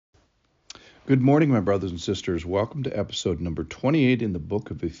Good morning, my brothers and sisters. Welcome to episode number 28 in the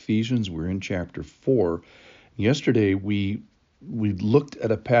book of Ephesians. We're in chapter 4. Yesterday, we looked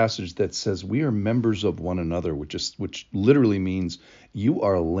at a passage that says we are members of one another, which literally means you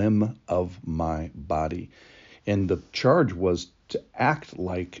are a limb of my body. And the charge was to act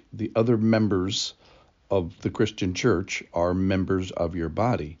like the other members of the Christian church are members of your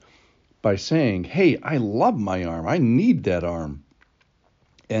body by saying, hey, I love my arm. I need that arm.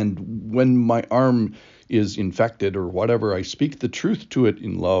 And when my arm is infected or whatever, I speak the truth to it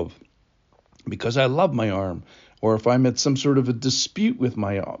in love because I love my arm. Or if I'm at some sort of a dispute with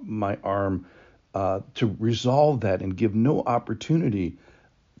my arm, to resolve that and give no opportunity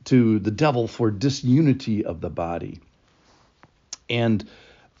to the devil for disunity of the body. And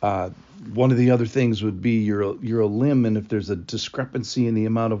one of the other things would be you're a limb, and if there's a discrepancy in the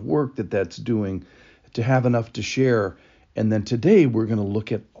amount of work that's doing, to have enough to share. And then today we're going to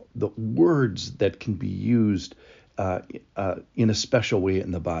look at the words that can be used in a special way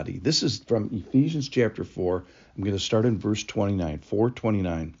in the body. This is from Ephesians chapter 4. I'm going to start in verse 29,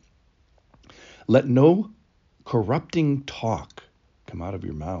 4:29. Let no corrupting talk come out of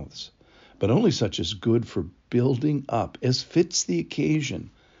your mouths, but only such as good for building up, as fits the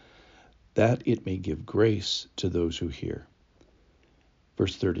occasion, that it may give grace to those who hear.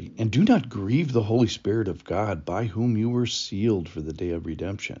 Verse 30, and do not grieve the Holy Spirit of God, by whom you were sealed for the day of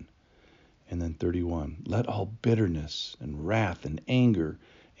redemption. And then 31, let all bitterness and wrath and anger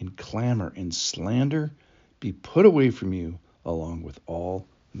and clamor and slander be put away from you, along with all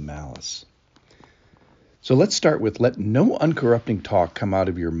malice. So let's start with, let no uncorrupting talk come out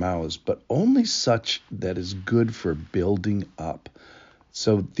of your mouths, but only such that is good for building up.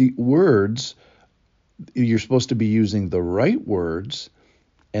 So the words, you're supposed to be using the right words,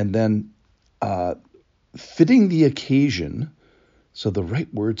 and then fitting the occasion, so the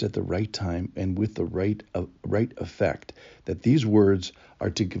right words at the right time and with the right effect, that these words are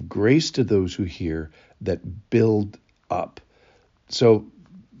to give grace to those who hear, that build up. So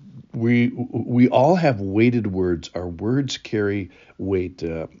we all have weighted words. Our words carry weight.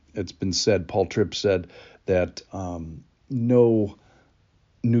 It's been said, Paul Tripp said, that no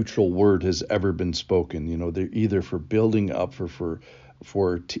neutral word has ever been spoken. They're either for building up or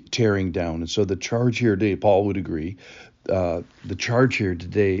for tearing down. And so the charge here today, Paul would agree, the charge here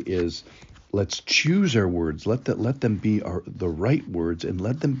today is, let's choose our words. Let them be the right words, and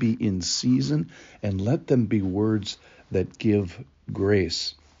let them be in season, and let them be words that give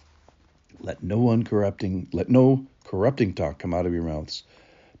grace. Let no corrupting talk come out of your mouths,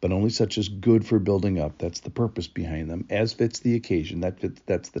 but only such as good for building up. That's the purpose behind them, as fits the occasion.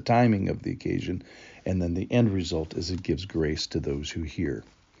 That's the timing of the occasion. And then the end result is it gives grace to those who hear.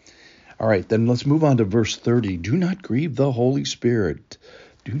 All right, then let's move on to verse 30. Do not grieve the Holy Spirit.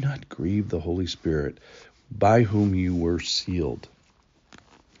 Do not grieve the Holy Spirit, by whom you were sealed.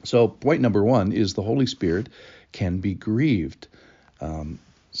 So point number one is the Holy Spirit can be grieved.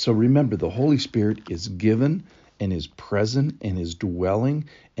 So remember, the Holy Spirit is given and is present and is dwelling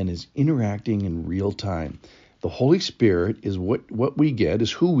and is interacting in real time. The Holy Spirit is what we get,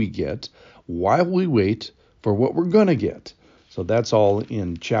 is who we get, while we wait for what we're going to get. So that's all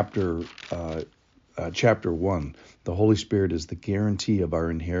in chapter 1. The Holy Spirit is the guarantee of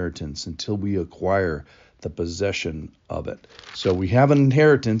our inheritance until we acquire the possession of it. So we have an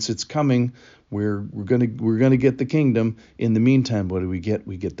inheritance. It's coming. We're gonna get the kingdom. In the meantime, what do we get?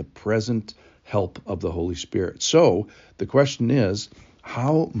 We get the present help of the Holy Spirit. So the question is,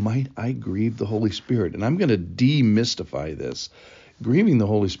 how might I grieve the Holy Spirit? And I'm going to demystify this. Grieving the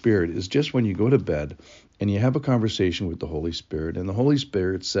Holy Spirit is just when you go to bed and you have a conversation with the Holy Spirit, and the Holy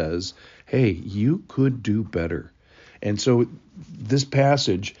Spirit says, hey, you could do better. And so this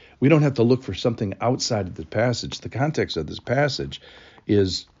passage, we don't have to look for something outside of the passage. The context of this passage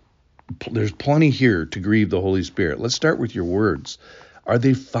is, there's plenty here to grieve the Holy Spirit. Let's start with your words. Are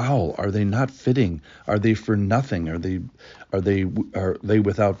they foul? Are they not fitting? Are they for nothing? Are they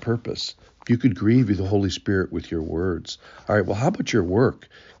without purpose? You could grieve the Holy Spirit with your words. All right, well, how about your work?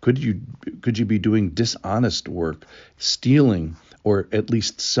 Could you be doing dishonest work, stealing, or at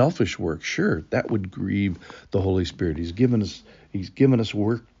least selfish work? Sure, that would grieve the Holy Spirit. He's given us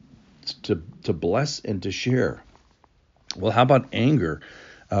work to bless and to share. Well, how about anger?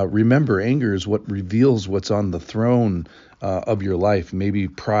 Remember, anger is what reveals what's on the throne of your life, maybe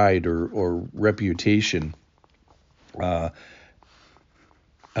pride or reputation.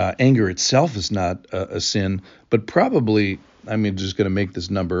 Anger itself is not a sin, but probably, I'm just going to make this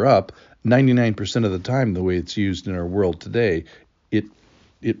number up, 99% of the time, the way it's used in our world today,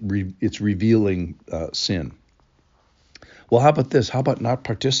 it's revealing sin. Well, how about this? How about not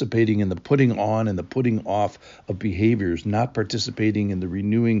participating in the putting on and the putting off of behaviors, not participating in the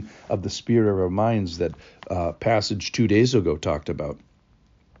renewing of the spirit of our minds that passage 2 days ago talked about?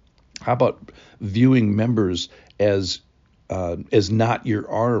 How about viewing members as not your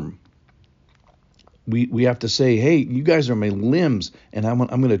arm? We have to say, hey, you guys are my limbs, and I'm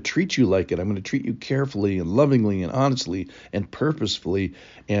going to treat you like it. I'm going to treat you carefully and lovingly and honestly and purposefully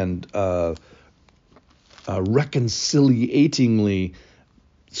and reconciliatingly.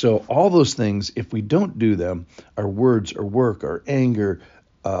 So all those things, if we don't do them, our words, our work, our anger,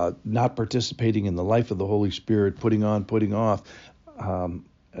 not participating in the life of the Holy Spirit, putting on, putting off,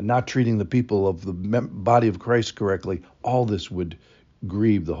 not treating the people of the body of Christ correctly, all this would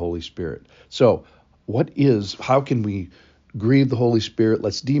grieve the Holy Spirit. So how can we grieve the Holy Spirit?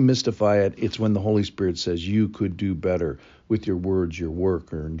 Let's demystify it. It's when the Holy Spirit says you could do better with your words, your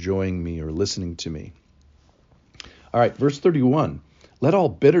work, or enjoying me or listening to me. All right, verse 31. Let all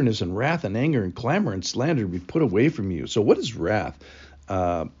bitterness and wrath and anger and clamor and slander be put away from you. So what is wrath?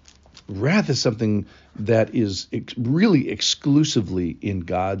 Wrath is something that is really exclusively in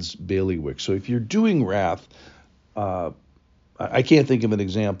God's bailiwick. So if you're doing wrath, I can't think of an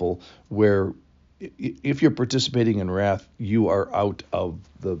example where if you're participating in wrath, you are out of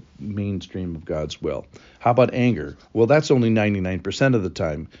the mainstream of God's will. How about anger? Well, that's only 99% of the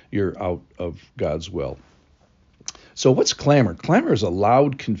time you're out of God's will. So what's clamor? Clamor is a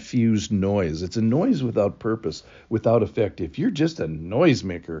loud, confused noise. It's a noise without purpose, without effect. If you're just a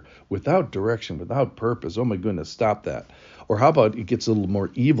noisemaker without direction, without purpose, oh my goodness, stop that. Or how about it gets a little more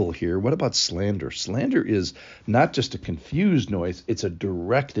evil here? What about slander? Slander is not just a confused noise, it's a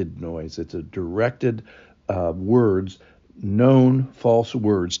directed noise. It's a directed words, known false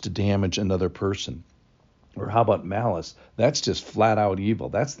words to damage another person. Or how about malice? That's just flat out evil.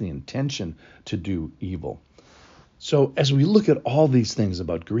 That's the intention to do evil. So as we look at all these things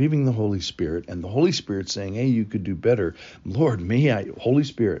about grieving the Holy Spirit and the Holy Spirit saying, hey, you could do better, Lord, Holy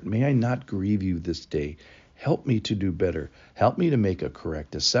Spirit, may I not grieve you this day. Help me to do better. Help me to make a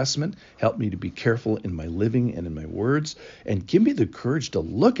correct assessment. Help me to be careful in my living and in my words. And give me the courage to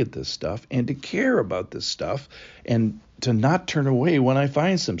look at this stuff and to care about this stuff and to not turn away when I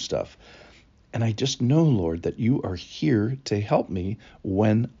find some stuff. And I just know, Lord, that you are here to help me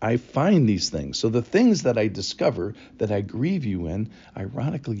when I find these things. So the things that I discover that I grieve you in,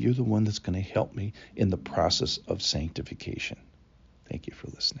 ironically, you're the one that's going to help me in the process of sanctification. Thank you for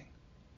listening.